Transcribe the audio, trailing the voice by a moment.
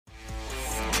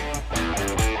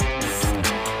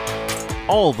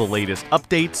all the latest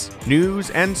updates, news,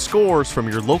 and scores from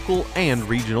your local and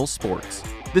regional sports.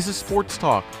 This is Sports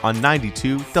Talk on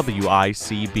 92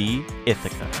 WICB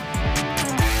Ithaca.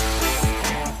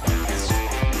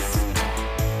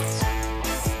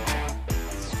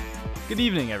 Good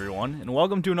evening, everyone, and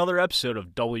welcome to another episode of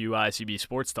WICB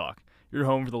Sports Talk, your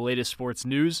home for the latest sports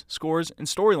news, scores, and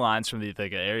storylines from the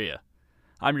Ithaca area.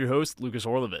 I'm your host, Lucas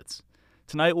Orlovitz.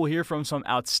 Tonight we'll hear from some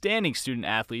outstanding student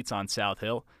athletes on South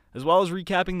Hill, as well as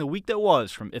recapping the week that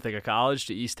was from Ithaca College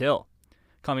to East Hill.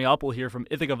 Coming up, we'll hear from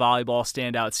Ithaca Volleyball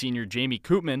standout senior Jaime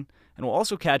Koopman, and we'll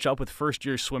also catch up with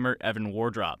first-year swimmer Evan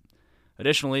Wardrop.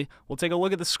 Additionally, we'll take a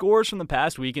look at the scores from the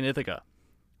past week in Ithaca.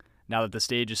 Now that the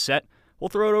stage is set, we'll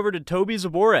throw it over to Toby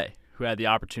Zboray, who had the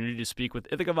opportunity to speak with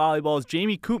Ithaca Volleyball's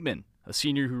Jaime Koopman, a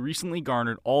senior who recently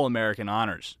garnered All-American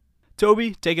honors.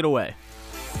 Toby, take it away.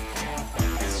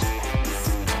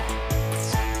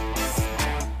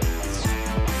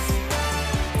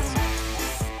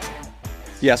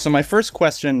 Yeah, so my first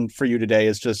question for you today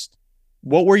is just,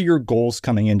 what were your goals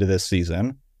coming into this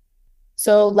season?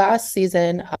 So last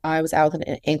season, I was out with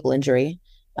an ankle injury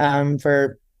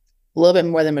for a little bit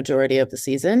more than the majority of the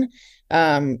season.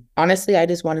 Honestly, I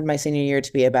just wanted my senior year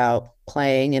to be about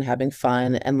playing and having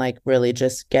fun and like really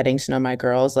just getting to know my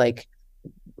girls like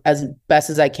as best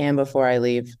as I can before I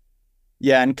leave.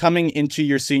 Yeah, and coming into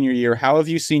your senior year, how have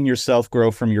you seen yourself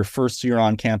grow from your first year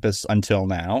on campus until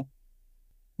now?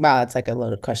 Wow, that's like a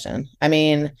loaded question. I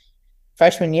mean,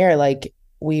 freshman year, like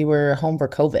we were home for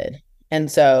COVID. And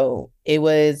so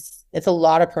it's a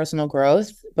lot of personal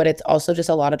growth, but it's also just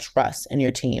a lot of trust in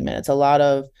your team. And it's a lot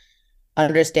of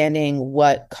understanding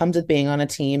what comes with being on a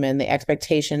team and the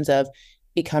expectations of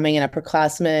becoming an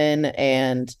upperclassman.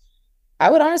 And I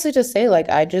would honestly just say, like,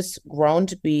 I just grown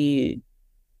to be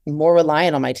more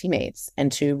reliant on my teammates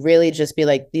and to really just be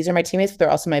like, these are my teammates, but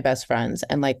they're also my best friends.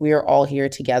 And like, we are all here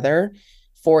together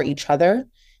for each other.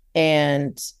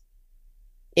 And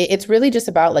it's really just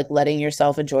about like letting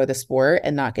yourself enjoy the sport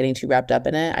and not getting too wrapped up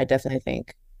in it. I definitely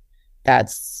think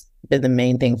that's been the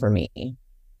main thing for me.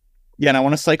 Yeah, and I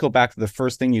want to cycle back to the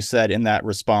first thing you said in that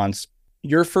response.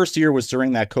 Your first year was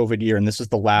during that COVID year, and this is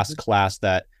the last class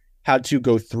that had to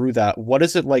go through that. What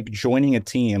is it like joining a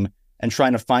team and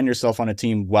trying to find yourself on a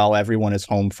team while everyone is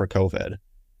home for COVID?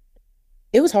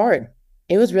 It was hard.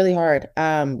 It was really hard.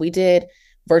 We did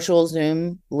virtual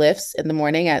Zoom lifts in the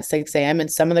morning at 6 a.m.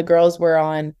 and some of the girls were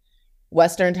on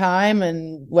Western time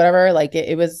and whatever. Like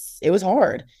it was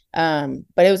hard.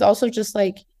 But it was also just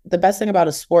like the best thing about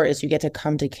a sport is you get to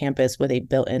come to campus with a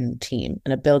built-in team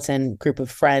and a built-in group of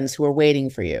friends who are waiting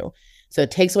for you. So it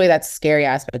takes away that scary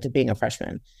aspect of being a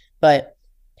freshman. But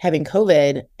having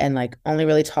COVID and like only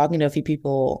really talking to a few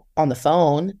people on the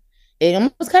phone, it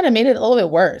almost kind of made it a little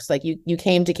bit worse. Like you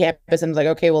came to campus and was like,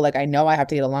 okay, well, like I know I have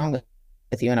to get along with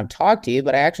you and I've talked to you,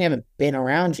 but I actually haven't been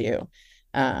around you.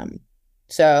 But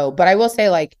I will say,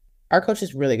 like, our coach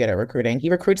is really good at recruiting. He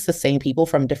recruits the same people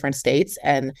from different states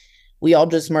and we all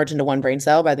just merge into one brain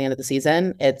cell by the end of the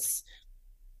season. It's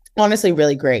honestly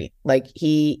really great. Like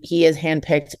he has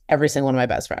handpicked every single one of my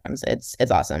best friends.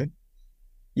 It's awesome.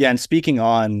 Yeah, and speaking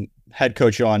on head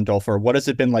coach Johan Dolfer, what has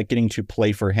it been like getting to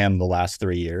play for him the last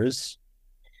 3 years?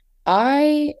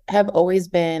 I have always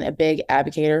been a big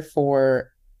advocate for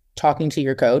talking to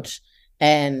your coach.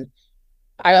 And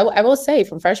I will say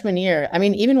from freshman year, I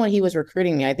mean, even when he was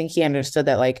recruiting me, I think he understood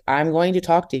that like, I'm going to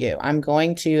talk to you. I'm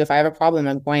going to, if I have a problem,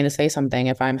 I'm going to say something.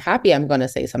 If I'm happy, I'm going to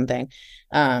say something.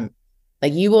 Like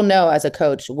you will know as a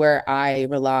coach where I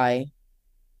rely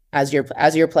as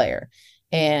your player.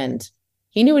 And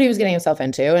he knew what he was getting himself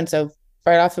into. And so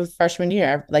right off of freshman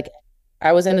year, like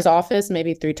I was in his office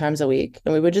maybe 3 times a week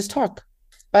and we would just talk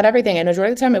about everything. And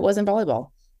majority of the time it wasn't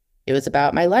volleyball. It was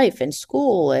about my life and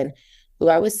school and who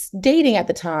I was dating at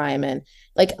the time. And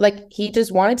like he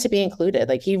just wanted to be included.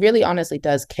 Like he really honestly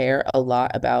does care a lot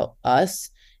about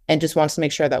us and just wants to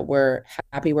make sure that we're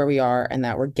happy where we are and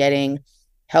that we're getting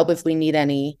help if we need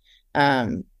any.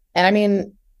 And I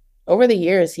mean, over the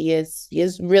years, he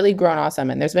has really grown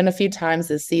awesome. And there's been a few times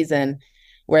this season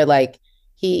where like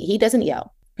he doesn't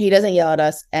yell. He doesn't yell at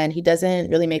us and he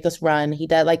doesn't really make us run. He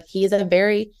does like he is a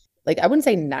very like I wouldn't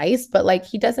say nice, but like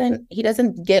he doesn't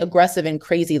get aggressive and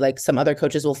crazy like some other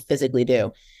coaches will physically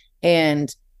do.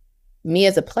 And me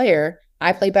as a player,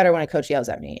 I play better when a coach yells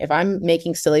at me. If I'm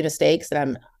making silly mistakes and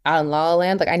I'm out in La La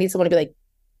Land, like I need someone to be like,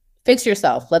 fix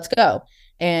yourself, let's go.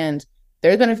 And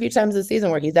there's been a few times this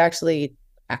season where he's actually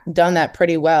done that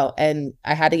pretty well. And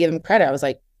I had to give him credit. I was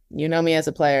like, you know me as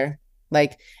a player.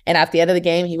 Like, and at the end of the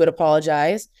game, he would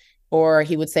apologize. Or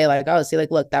he would say like, oh, see,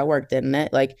 like, look, that worked, didn't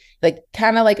it? Like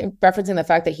kind of like referencing the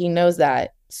fact that he knows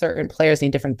that certain players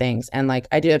need different things. And like,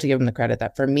 I do have to give him the credit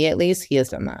that for me, at least, he has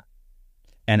done that.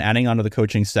 And adding on to the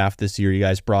coaching staff this year, you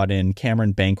guys brought in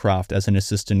Cameron Bancroft as an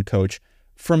assistant coach.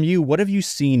 From you, what have you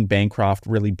seen Bancroft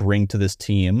really bring to this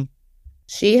team?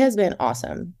 She has been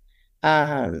awesome.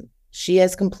 She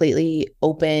has completely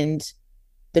opened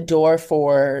the door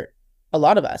for a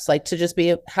lot of us, like to just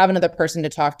have another person to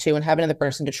talk to and have another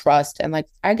person to trust. And like,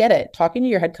 I get it. Talking to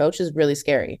your head coach is really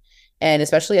scary. And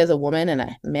especially as a woman and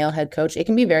a male head coach, it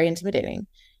can be very intimidating.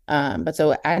 But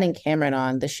so adding Cameron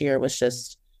on this year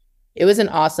it was an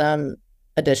awesome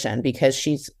addition because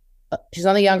she's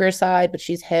on the younger side, but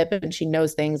she's hip and she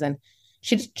knows things and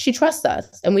she trusts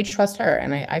us and we trust her.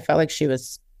 And I felt like she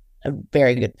was a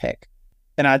very good pick.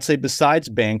 And I'd say besides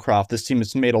Bancroft, this team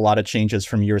has made a lot of changes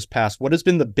from years past. What has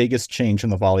been the biggest change in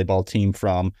the volleyball team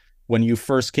from when you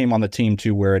first came on the team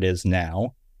to where it is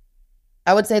now?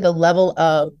 I would say the level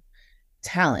of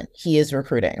talent he is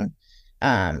recruiting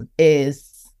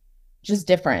is just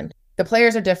different. The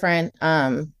players are different.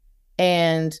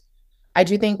 And I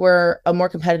do think we're a more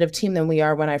competitive team than we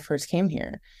are when I first came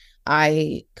here.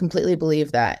 I completely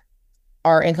believe that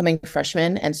our incoming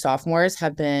freshmen and sophomores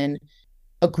have been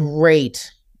a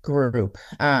great group.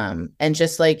 And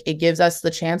just like, it gives us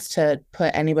the chance to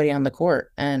put anybody on the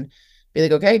court and be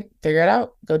like, okay, figure it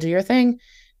out, go do your thing.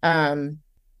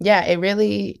 Yeah, it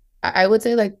really, I would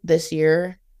say like this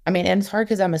year, I mean, and it's hard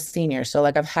because I'm a senior. So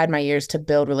like I've had my years to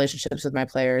build relationships with my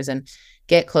players and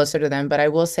get closer to them. But I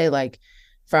will say like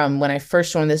from when I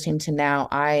first joined this team to now,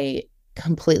 I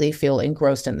completely feel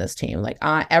engrossed in this team. Like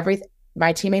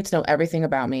my teammates know everything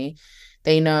about me.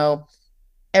 They know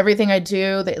everything I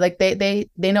do.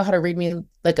 They know how to read me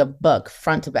like a book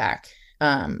front to back.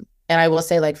 And I will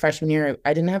say like freshman year,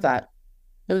 I didn't have that.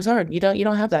 It was hard. You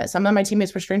don't have that. Some of my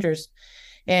teammates were strangers.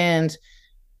 And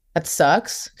that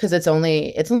sucks because it's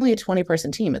only a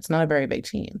 20-person team. It's not a very big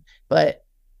team. But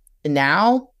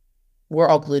now we're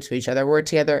all glued to each other. We're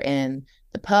together in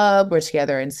the pub. We're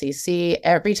together in CC.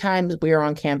 Every time we are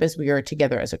on campus, we are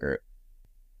together as a group.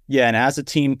 Yeah, and as a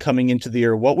team coming into the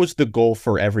year, what was the goal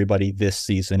for everybody this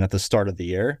season at the start of the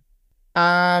year?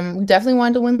 We definitely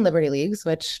wanted to win Liberty Leagues,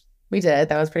 which we did.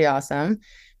 That was pretty awesome.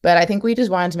 But I think we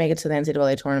just wanted to make it to the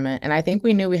NCAA tournament. And I think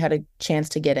we knew we had a chance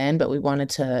to get in, but we wanted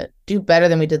to do better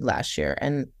than we did last year.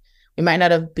 And we might not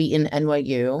have beaten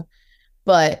NYU,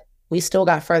 but we still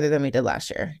got further than we did last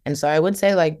year. And so I would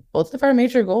say like both of our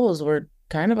major goals were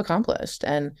kind of accomplished.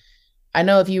 And I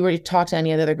know if you were to talk to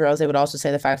any of the other girls, they would also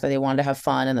say the fact that they wanted to have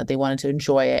fun and that they wanted to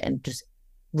enjoy it and just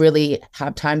really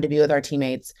have time to be with our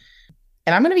teammates.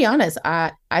 And I'm going to be honest,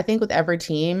 I think with every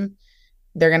team,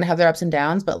 they're going to have their ups and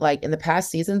downs, but like in the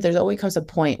past seasons, there's always comes a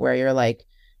point where you're like,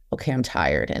 okay, I'm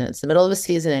tired. And it's the middle of the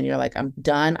season and you're like, I'm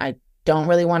done. I don't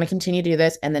really want to continue to do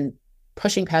this. And then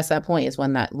pushing past that point is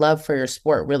when that love for your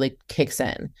sport really kicks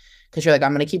in because you're like,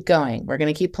 I'm going to keep going. We're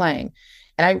going to keep playing.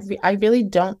 And I really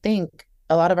don't think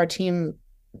a lot of our team,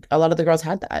 a lot of the girls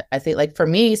had that. I think like for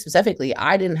me specifically,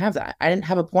 I didn't have that. I didn't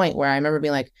have a point where I remember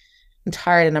being like, I'm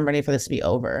tired and I'm ready for this to be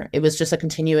over. It was just a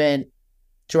continuing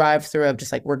drive through of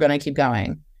just like, we're going to keep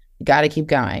going. We got to keep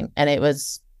going. And it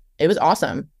was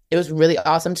awesome. It was really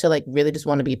awesome to like really just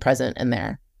want to be present in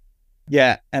there.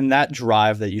 Yeah. And that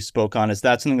drive that you spoke on, is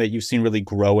that something that you've seen really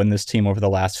grow in this team over the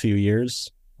last few years?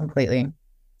 Completely.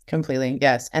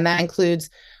 Yes. And that includes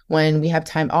when we have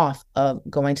time off of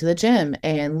going to the gym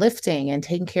and lifting and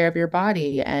taking care of your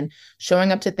body and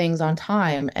showing up to things on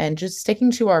time and just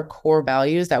sticking to our core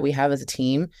values that we have as a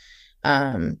team.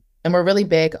 And we're really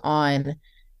big on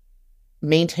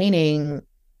maintaining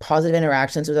positive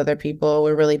interactions with other people.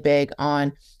 We're really big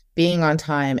on being on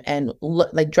time and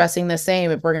like dressing the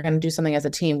same if we're going to do something as a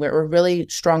team. We're really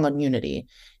strong on unity.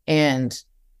 And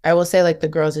I will say like the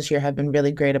girls this year have been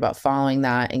really great about following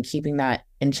that and keeping that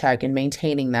in check and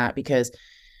maintaining that, because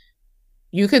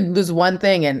you could lose one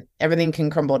thing and everything can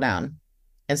crumble down.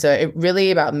 And so it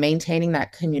really about maintaining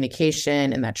that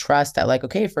communication and that trust that like,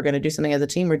 okay, if we're going to do something as a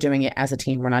team, we're doing it as a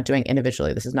team. We're not doing it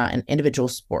individually. This is not an individual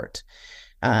sport.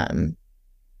 Yeah,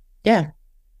 I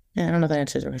don't know if that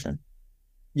answers your question.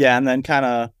 Yeah. And then kind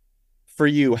of for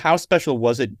you, how special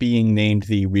was it being named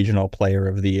the regional player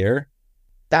of the year?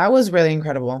 That was really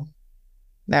incredible.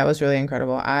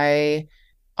 I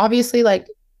obviously like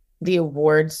the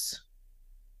awards,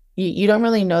 you don't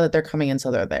really know that they're coming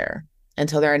until they're there,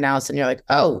 until they're announced and you're like,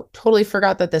 oh, totally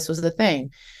forgot that this was the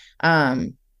thing.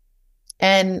 And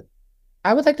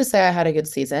I would like to say I had a good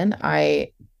season.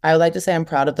 I would like to say I'm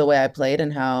proud of the way I played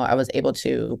and how I was able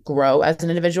to grow as an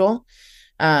individual.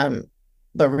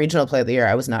 But regional player of the year,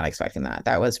 I was not expecting that.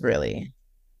 That was really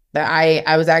that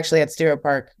I was actually at Zboray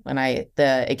Park when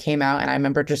it came out, and I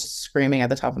remember just screaming at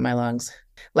the top of my lungs.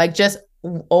 like just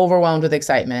overwhelmed with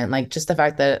excitement. Like just the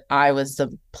fact that I was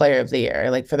the player of the year,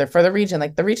 like for the region.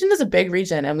 Like the region is a big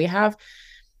region, and and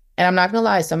I'm not gonna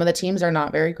lie, some of the teams are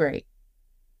not very great.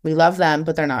 We love them,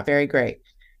 but they're not very great.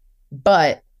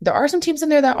 But there are some teams in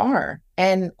there that are.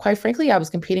 And quite frankly, I was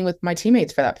competing with my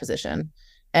teammates for that position.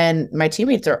 And my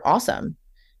teammates are awesome.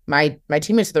 My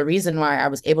teammates are the reason why I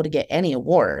was able to get any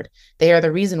award. They are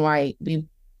the reason why we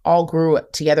all grew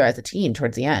together as a team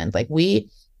towards the end. Like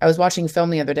I was watching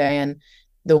film the other day, and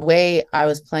the way I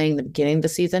was playing the beginning of the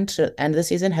season to the end of the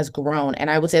season has grown. And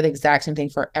I would say the exact same thing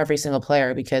for every single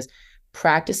player, because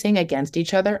practicing against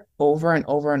each other over and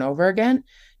over and over again,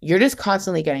 you're just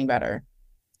constantly getting better,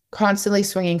 constantly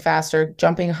swinging faster,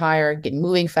 jumping higher,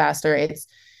 moving faster.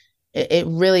 It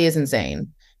really is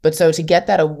insane. But so to get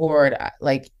that award,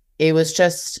 like it was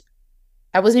just,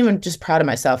 I wasn't even just proud of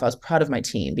myself. I was proud of my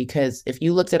team, because if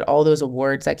you looked at all those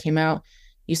awards that came out,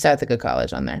 you saw Ithaca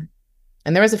College on there.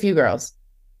 And there was a few girls,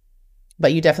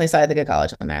 but you definitely saw Ithaca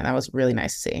College on there. And that was really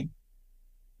nice to see.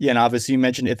 Yeah, and obviously you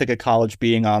mentioned Ithaca College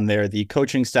being on there. The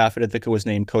coaching staff at Ithaca was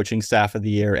named Coaching Staff of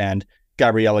the Year, and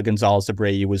Gabriela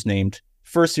Gonzalez-Zboray was named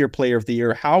First Year Player of the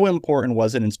Year. How important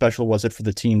was it and special was it for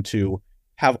the team to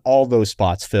have all those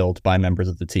spots filled by members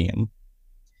of the team?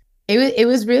 It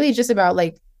was really just about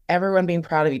like everyone being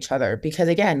proud of each other, because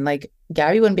again, like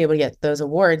Gabby wouldn't be able to get those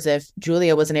awards if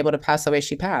Julia wasn't able to pass the way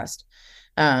she passed.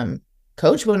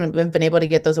 Coach wouldn't have been able to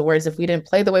get those awards if we didn't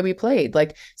play the way we played.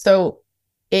 Like, so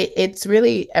it's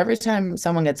really, every time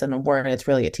someone gets an award, it's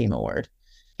really a team award.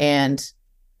 And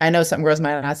I know some girls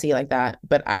might not see it like that,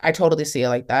 but I totally see it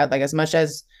like that. Like as much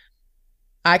as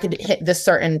I could hit this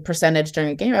certain percentage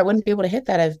during a game, I wouldn't be able to hit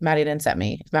that if Maddie didn't set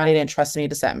me, if Maddie didn't trust me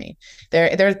to set me.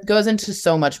 There goes into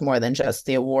so much more than just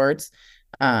the awards.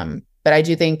 But I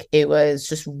do think it was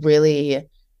just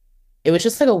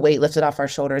like a weight lifted off our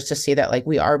shoulders to see that like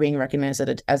we are being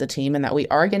recognized as a team, and that we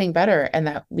are getting better, and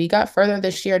that we got further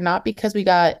this year, not because we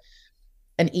got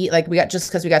just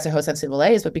because we got to host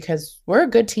NCAAs, but because we're a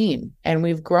good team and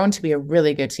we've grown to be a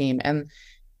really good team.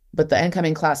 But the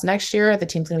incoming class next year, the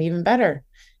team's going to be even better.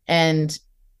 And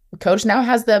coach now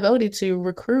has the ability to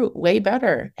recruit way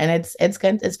better. And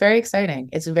it's very exciting.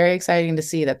 It's very exciting to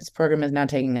see that this program is now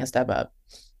taking a step up.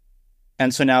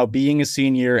 And so now, being a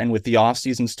senior and with the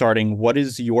offseason starting, what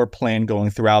is your plan going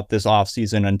throughout this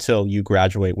offseason until you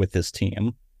graduate with this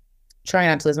team? Trying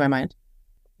not to lose my mind.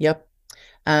 Yep.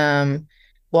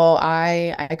 Well,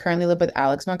 I currently live with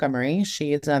Alex Montgomery.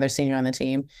 She is another senior on the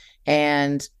team,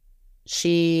 and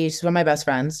she's one of my best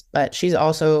friends, but she's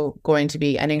also going to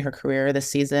be ending her career this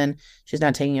season. She's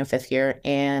not taking a 5th year.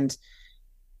 And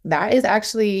that is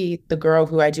actually the girl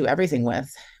who I do everything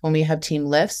with. When we have team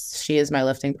lifts, she is my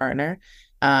lifting partner.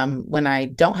 When I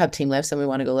don't have team lifts and we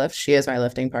want to go lift, she is my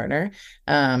lifting partner.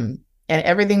 And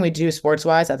everything we do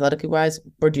sports-wise, athletically-wise,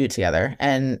 we're do it together.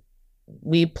 And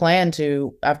we plan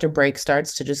to, after break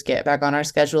starts, to just get back on our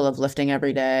schedule of lifting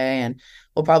every day. And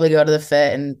we'll probably go to the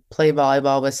fit and play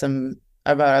volleyball with some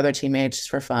of our other teammates just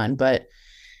for fun. But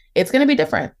it's going to be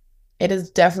different. It is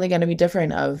definitely going to be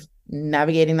different of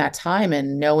navigating that time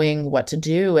and knowing what to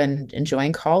do and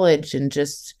enjoying college and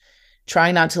just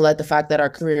trying not to let the fact that our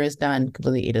career is done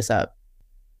completely eat us up.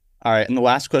 All right. And the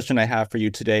last question I have for you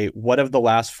today, what have the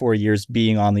last 4 years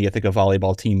being on the Ithaca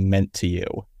volleyball team meant to you?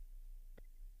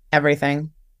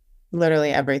 Everything.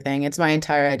 Literally everything. It's my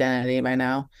entire identity by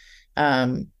now.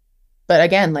 But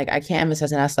again, like I can't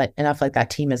emphasize enough like that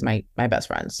team is my best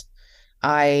friends.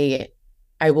 I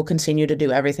will continue to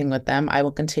do everything with them. I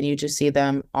will continue to see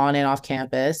them on and off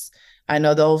campus. I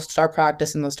know they'll start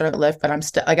practice and they'll start lift, but I'm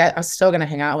still going to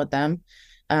hang out with them.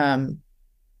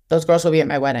 Those girls will be at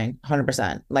my wedding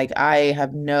 100%. Like I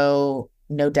have no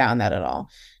doubt in that at all.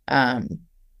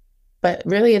 But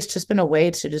really it's just been a way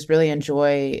to just really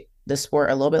enjoy the sport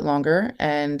a little bit longer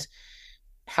and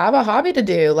have a hobby to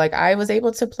do. Like I was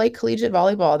able to play collegiate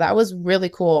volleyball. That was really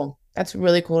cool. That's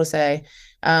really cool to say.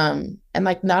 And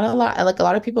like not a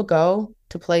lot of people go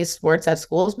to play sports at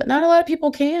schools, but not a lot of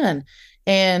people can.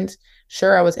 And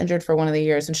sure, I was injured for one of the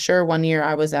years, and sure, one year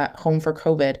I was at home for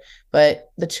COVID,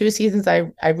 but the 2 seasons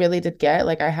I really did get,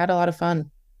 like I had a lot of fun.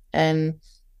 And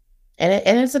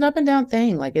it's an up and down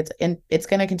thing. Like it's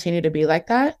going to continue to be like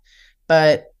that,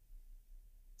 but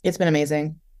it's been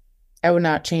amazing. I would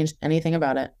not change anything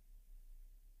about it.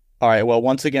 All right. Well,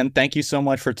 once again, thank you so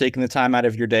much for taking the time out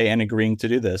of your day and agreeing to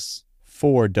do this.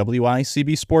 For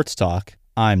WICB Sports Talk,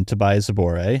 I'm Tobiah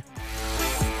Zboray.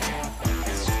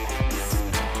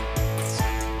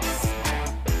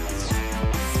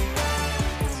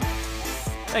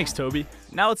 Thanks, Toby.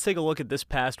 Now let's take a look at this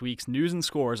past week's news and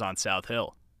scores on South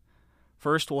Hill.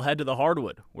 First, we'll head to the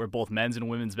hardwood, where both men's and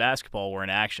women's basketball were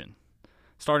in action.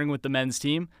 Starting with the men's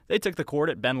team, they took the court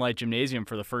at Ben Light Gymnasium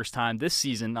for the first time this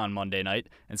season on Monday night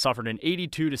and suffered an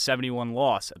 82-71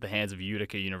 loss at the hands of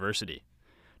Utica University.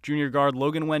 Junior guard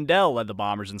Logan Wendell led the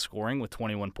Bombers in scoring with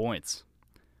 21 points.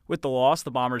 With the loss, the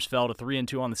Bombers fell to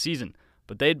 3-2 on the season,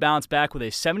 but they'd bounce back with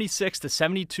a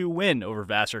 76-72 win over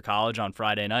Vassar College on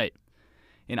Friday night.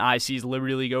 In IC's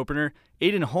Liberty League opener,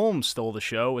 Aiden Holmes stole the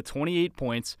show with 28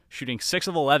 points, shooting 6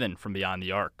 of 11 from beyond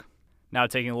the arc. Now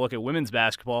taking a look at women's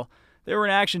basketball, they were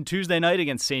in action Tuesday night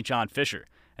against St. John Fisher,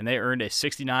 and they earned a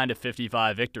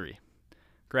 69-55 victory.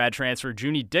 Grad transfer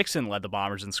Junie Dixon led the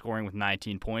Bombers in scoring with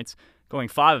 19 points, going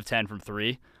 5 of 10 from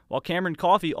 3, while Cameron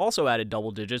Coffey also added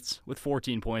double digits with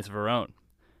 14 points of her own.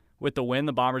 With the win,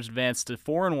 the Bombers advanced to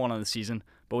 4-1 on the season,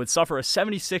 but would suffer a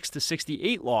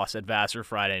 76-68 loss at Vassar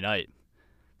Friday night.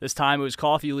 This time it was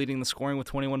Coffey leading the scoring with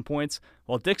 21 points,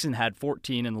 while Dixon had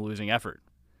 14 in the losing effort.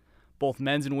 Both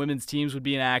men's and women's teams would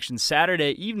be in action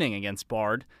Saturday evening against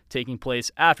Bard, taking place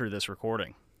after this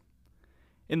recording.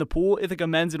 In the pool, Ithaca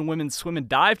men's and women's swim and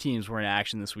dive teams were in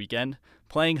action this weekend,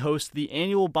 playing host to the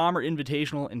annual Bomber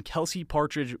Invitational in Kelsey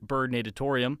Partridge Bird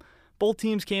Natatorium. Both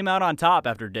teams came out on top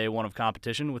after day one of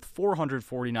competition with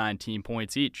 449 team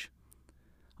points each.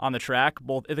 On the track,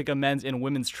 both Ithaca men's and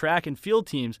women's track and field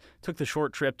teams took the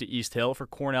short trip to East Hill for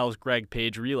Cornell's Greg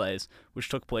Page Relays, which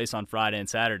took place on Friday and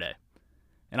Saturday.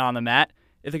 And on the mat,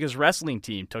 Ithaca's wrestling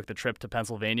team took the trip to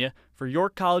Pennsylvania for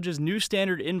York College's New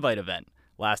Standard Invite event,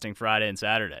 lasting Friday and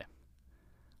Saturday.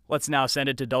 Let's now send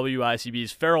it to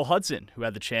WICB's Farrell Hudson, who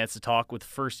had the chance to talk with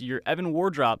first-year Evan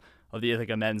Wardrop of the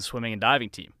Ithaca men's swimming and diving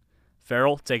team.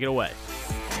 Farrell, take it away.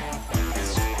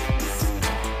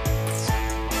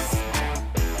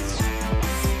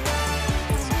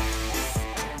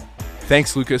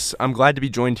 Thanks, Lucas. I'm glad to be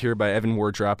joined here by Evan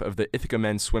Wardrop of the Ithaca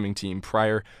men's swimming team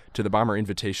prior to the Bomber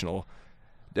Invitational.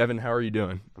 Evan, how are you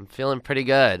doing? I'm feeling pretty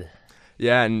good.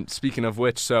 Yeah, and speaking of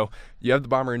which, so you have the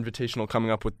Bomber Invitational coming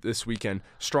up with this weekend.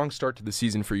 Strong start to the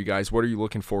season for you guys. What are you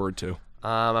looking forward to?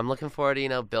 I'm looking forward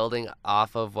to, building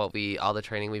off of all the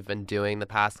training we've been doing the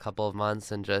past couple of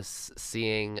months and just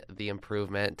seeing the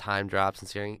improvement, time drops,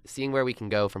 and seeing where we can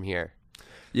go from here.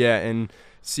 Yeah, and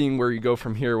seeing where you go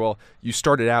from here, well, you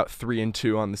started out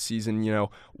 3-2 on the season.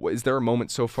 Is there a moment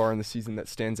so far in the season that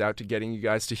stands out to getting you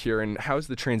guys to here, and how's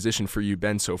the transition for you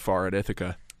been so far at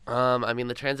Ithaca?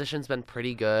 The transition's been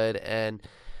pretty good, and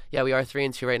yeah, we are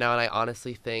 3-2 right now, and I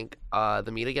honestly think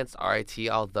the meet against RIT,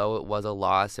 although it was a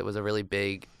loss, it was a really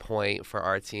big point for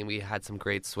our team. We had some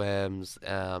great swims,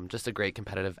 just a great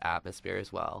competitive atmosphere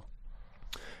as well.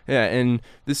 Yeah, and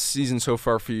this season so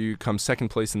far for you comes second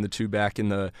place in the 2-back in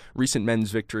the recent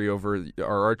men's victory over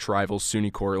our arch rivals,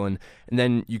 SUNY Cortland, and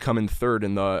then you come in third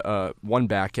in the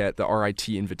 1-back at the RIT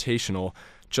Invitational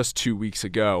just 2 weeks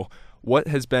ago. What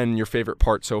has been your favorite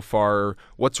part so far?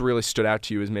 What's really stood out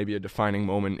to you as maybe a defining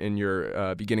moment in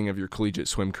your beginning of your collegiate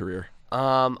swim career?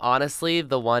 Honestly,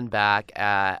 the 1-back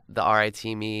at the RIT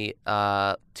meet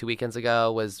 2 weekends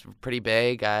ago was pretty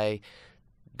big.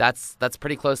 That's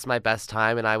pretty close to my best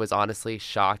time, and I was honestly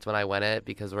shocked when I went it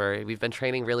because we've been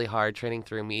training really hard, training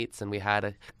through meets, and we had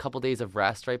a couple days of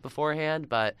rest right beforehand,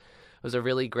 but it was a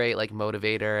really great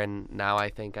motivator, and now I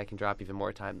think I can drop even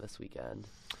more time this weekend.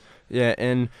 Yeah,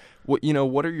 and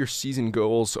what are your season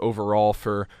goals overall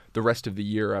for the rest of the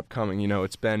year upcoming?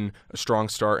 It's been a strong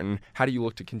start, and how do you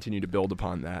look to continue to build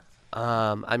upon that?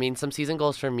 Some season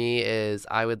goals for me is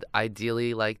I would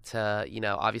ideally like to,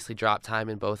 obviously drop time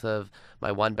in both of my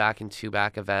 1-back and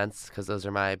 2-back events because those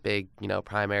are my big,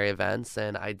 primary events.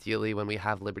 And ideally when we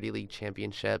have Liberty League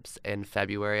championships in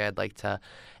February, I'd like to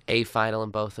final in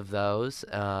both of those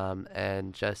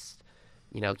and just,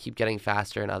 keep getting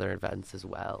faster in other events as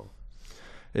well.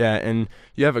 Yeah, and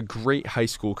you have a great high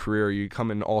school career. You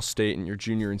come in all-state in your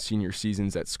junior and senior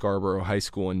seasons at Scarborough High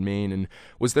School in Maine. And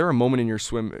was there a moment in your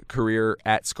swim career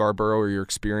at Scarborough or your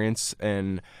experience?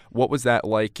 And what was that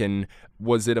like? And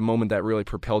was it a moment that really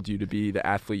propelled you to be the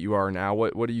athlete you are now?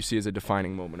 What do you see as a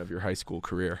defining moment of your high school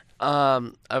career?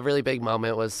 A really big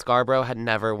moment was Scarborough had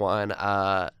never won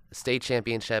a state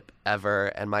championship ever.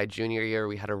 And my junior year,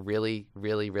 we had a really,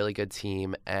 really, really good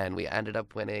team. And we ended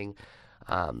up winning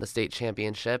the state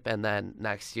championship, and then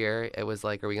next year it was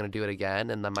like, are we going to do it again?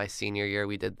 And then my senior year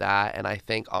we did that, and I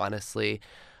think honestly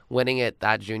winning it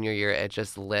that junior year, it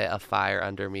just lit a fire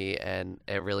under me, and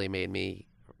it really made me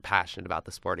passionate about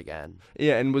the sport again.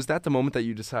 Yeah, and was that the moment that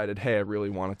you decided, hey, I really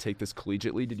want to take this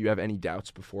collegiately? Did you have any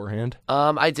doubts beforehand?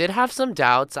 I did have some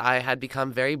doubts. I had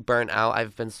become very burnt out.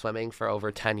 I've been swimming for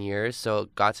over 10 years, so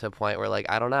it got to a point where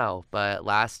I don't know. But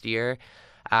last year,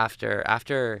 after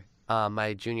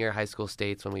my junior high school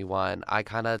states when we won, I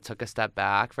kind of took a step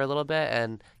back for a little bit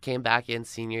and came back in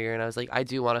senior year, and I was like, I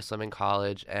do want to swim in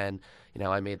college, and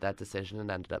I made that decision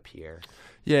and ended up here.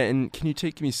 Yeah, and can you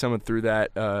take me through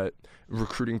that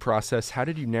recruiting process? How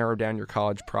did you narrow down your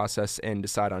college process and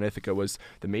decide on Ithaca? Was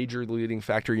the major leading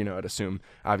factor? I'd assume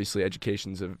obviously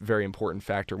education is a very important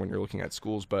factor when you're looking at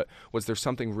schools, but was there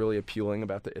something really appealing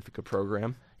about the Ithaca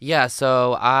program? Yeah,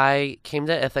 so I came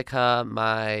to Ithaca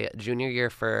my junior year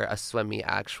for a swim meet,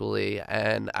 actually,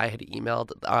 and I had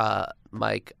emailed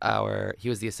Mike, he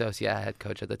was the associate head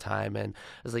coach at the time, and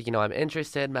I was like, I'm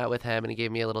interested, met with him, and he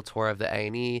gave me a little tour of the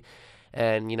A&E,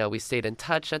 and, we stayed in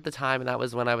touch at the time, and that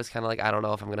was when I was kind of like, I don't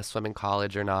know if I'm going to swim in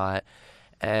college or not.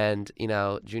 And,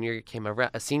 senior year came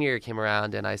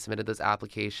around, and I submitted those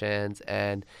applications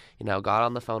and, got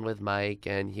on the phone with Mike,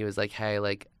 and he was like, hey,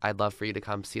 I'd love for you to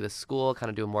come see the school, kind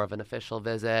of do more of an official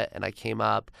visit. And I came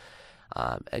up,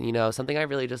 and, something I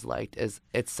really just liked is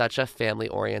it's such a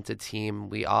family-oriented team.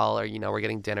 We all are, we're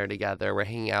getting dinner together, we're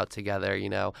hanging out together,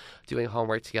 doing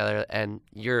homework together, and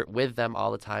you're with them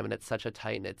all the time. And it's such a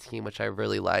tight-knit team, which I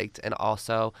really liked. And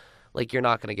also, you're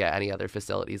not going to get any other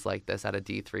facilities like this at a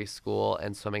D3 school,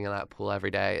 and swimming in that pool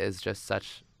every day is just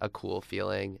such a cool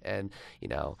feeling. And,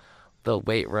 the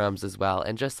weight rooms as well,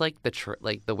 and just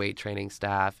the weight training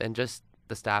staff, and just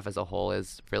the staff as a whole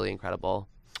is really incredible.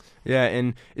 Yeah,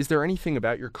 and is there anything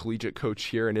about your collegiate coach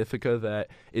here in Ithaca that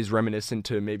is reminiscent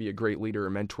to maybe a great leader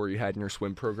or mentor you had in your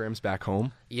swim programs back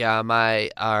home? Yeah,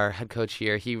 our head coach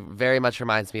here, he very much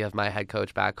reminds me of my head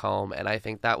coach back home, and I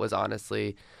think that was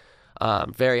honestly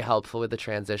very helpful with the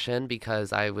transition,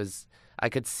 because I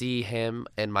could see him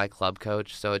and my club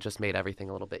coach, so it just made everything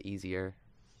a little bit easier.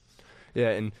 Yeah,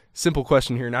 and simple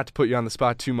question here, not to put you on the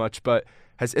spot too much, but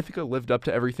has Ithaca lived up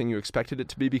to everything you expected it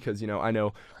to be? Because, I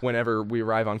know whenever we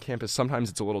arrive on campus, sometimes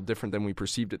it's a little different than we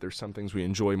perceived it. There's some things we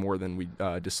enjoy more than we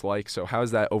dislike. So how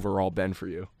has that overall been for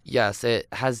you? Yes, it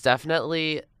has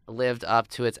definitely lived up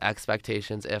to its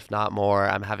expectations, if not more.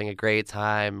 I'm having a great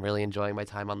time, really enjoying my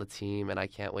time on the team, and I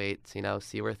can't wait to,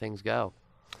 see where things go.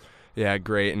 Yeah,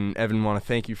 great. And Evan, want to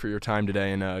thank you for your time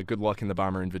today, and good luck in the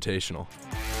Bomber Invitational.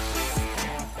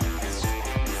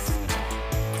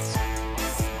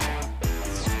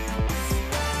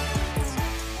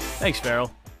 Thanks,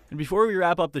 Farrell. And before we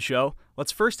wrap up the show,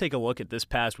 let's first take a look at this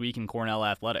past week in Cornell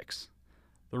athletics.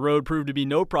 The road proved to be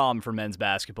no problem for men's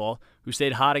basketball, who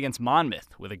stayed hot against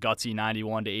Monmouth with a gutsy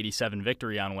 91-87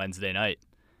 victory on Wednesday night.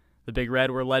 The Big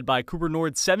Red were led by Cooper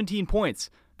Nord's 17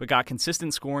 points, but got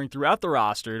consistent scoring throughout the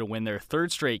roster to win their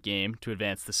third straight game to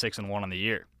advance to 6-1 on the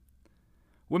year.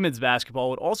 Women's basketball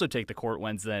would also take the court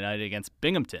Wednesday night against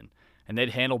Binghamton, and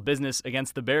they'd handle business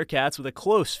against the Bearcats with a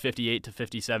close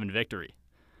 58-57 victory.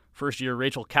 First-year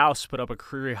Rachel Kaus put up a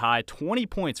career-high 20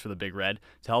 points for the Big Red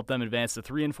to help them advance to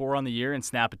 3-4 on the year and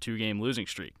snap a 2-game losing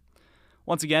streak.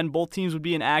 Once again, both teams would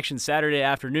be in action Saturday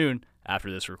afternoon after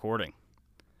this recording.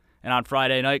 And on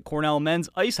Friday night, Cornell men's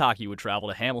ice hockey would travel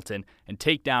to Hamilton and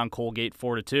take down Colgate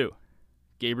 4-2.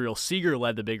 Gabriel Seeger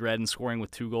led the Big Red in scoring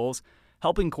with 2 goals,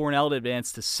 helping Cornell to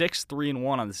advance to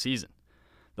 6-3-1 on the season.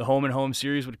 The home-and-home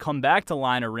series would come back to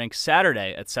Liner Rink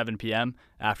Saturday at 7 p.m.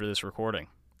 after this recording.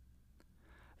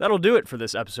 That'll do it for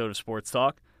this episode of Sports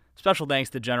Talk. Special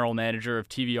thanks to General Manager of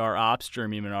TVR Ops,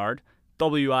 Jeremy Menard,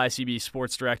 WICB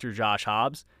Sports Director Josh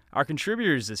Hobbs, our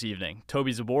contributors this evening,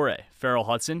 Toby Zboray, Farrell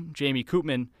Hudson, Jaime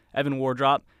Koopman, Evan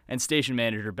Wardrop, and Station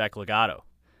Manager Beck Legato.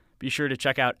 Be sure to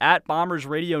check out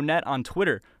 @BombersRadioNet on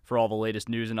Twitter for all the latest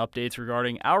news and updates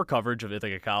regarding our coverage of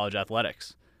Ithaca College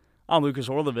athletics. I'm Lucas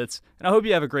Orlovitz, and I hope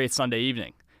you have a great Sunday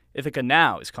evening. Ithaca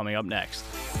Now is coming up next.